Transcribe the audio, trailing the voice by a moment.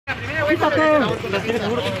A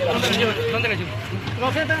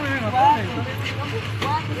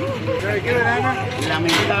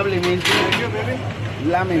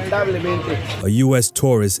U.S.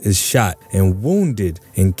 tourist is shot and wounded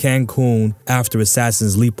in Cancun after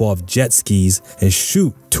assassins leap off jet skis and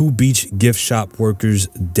shoot 2 beach gift shop workers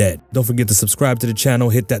dead. Don't forget to subscribe to the channel,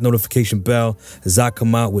 hit that notification bell as I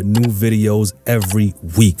come out with new videos every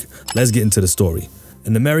week. Let's get into the story.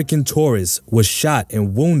 An American tourist was shot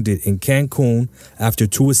and wounded in Cancun after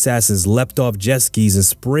 2 assassins leapt off jet skis and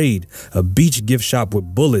sprayed a beach gift shop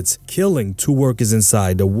with bullets, killing 2 workers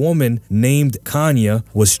inside. The woman, named Kanya,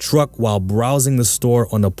 was struck while browsing the store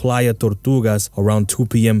on the Playa Tortugas around 2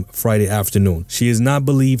 p.m. Friday afternoon. She is not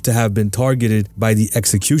believed to have been targeted by the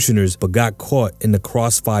executioners, but got caught in the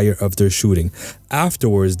crossfire of their shooting.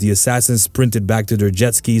 Afterwards, the assassins sprinted back to their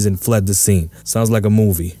jet skis and fled the scene. Sounds like a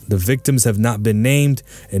movie. The victims have not been named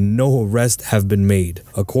and no arrests have been made.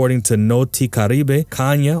 According to Noti Caribe,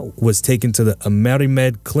 Kanya was taken to the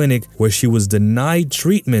Amerimed clinic where she was denied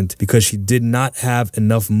treatment because she did not have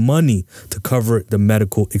enough money to cover the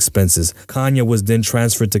medical expenses. Kanya was then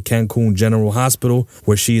transferred to Cancun General Hospital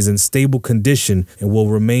where she is in stable condition and will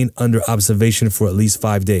remain under observation for at least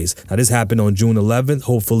 5 days. Now, this happened on June 11th.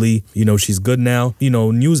 Hopefully, she's good now.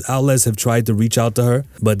 News outlets have tried to reach out to her,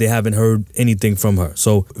 but they haven't heard anything from her.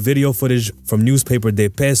 So video footage from newspaper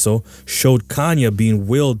Peso showed Kanya being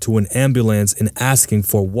wheeled to an ambulance and asking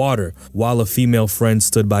for water while a female friend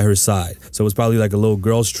stood by her side. So it was probably like a little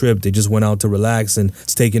girl's trip. They just went out to relax and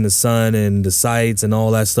taking the sun and the sights and all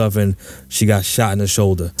that stuff, and she got shot in the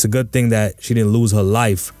shoulder. It's a good thing that she didn't lose her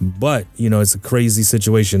life, but it's a crazy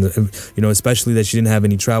situation, especially that she didn't have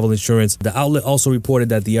any travel insurance. The outlet also reported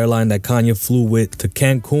that the airline that Kanya flew with to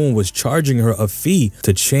Cancun was charging her a fee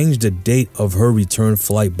to change the date of her return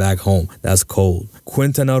flight back home. That's cold.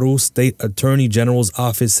 Quintana Roo State Attorney General's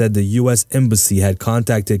office said the U.S. Embassy had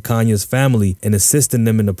contacted Kanya's family and assisted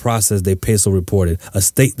them in the process, Peso reported. A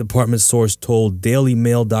State Department source told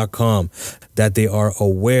DailyMail.com that they are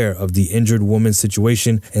aware of the injured woman's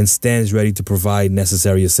situation and stands ready to provide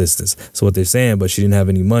necessary assistance. So what they're saying, but she didn't have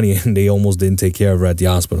any money and they almost didn't take care of her at the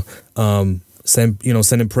hospital.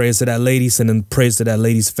 Sending prayers to that lady, sending prayers to that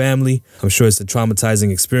lady's family. I'm sure it's a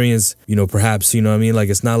traumatizing experience. Perhaps, like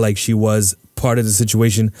it's not like she was part of the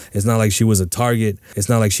situation. It's not like she was a target. It's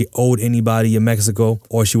not like she owed anybody in Mexico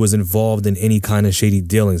or she was involved in any kind of shady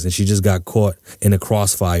dealings and she just got caught in a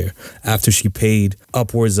crossfire after she paid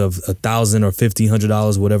upwards of $1,000 or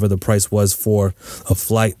 $1,500, whatever the price was for a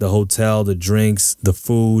flight, the hotel, the drinks, the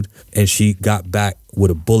food, and she got back with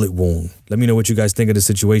a bullet wound. Let me know what you guys think of the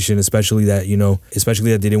situation, especially that,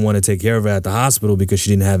 they didn't want to take care of her at the hospital because she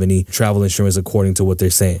didn't have any travel insurance according to what they're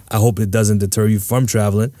saying. I hope it doesn't deter you from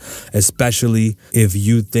traveling, especially if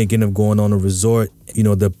you thinking of going on a resort.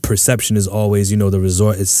 The perception is always, the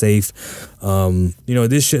resort is safe.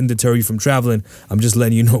 This shouldn't deter you from traveling. I'm just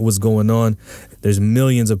letting you know what's going on. There's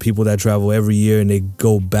millions of people that travel every year and they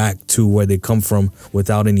go back to where they come from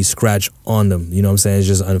without any scratch on them. You know what I'm saying? It's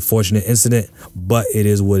just an unfortunate incident, but it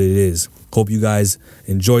is what it is. Hope you guys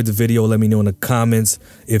enjoyed the video. Let me know in the comments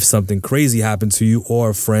if something crazy happened to you or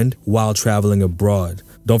a friend while traveling abroad.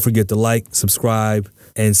 Don't forget to like, subscribe,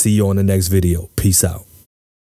 and see you on the next video. Peace out.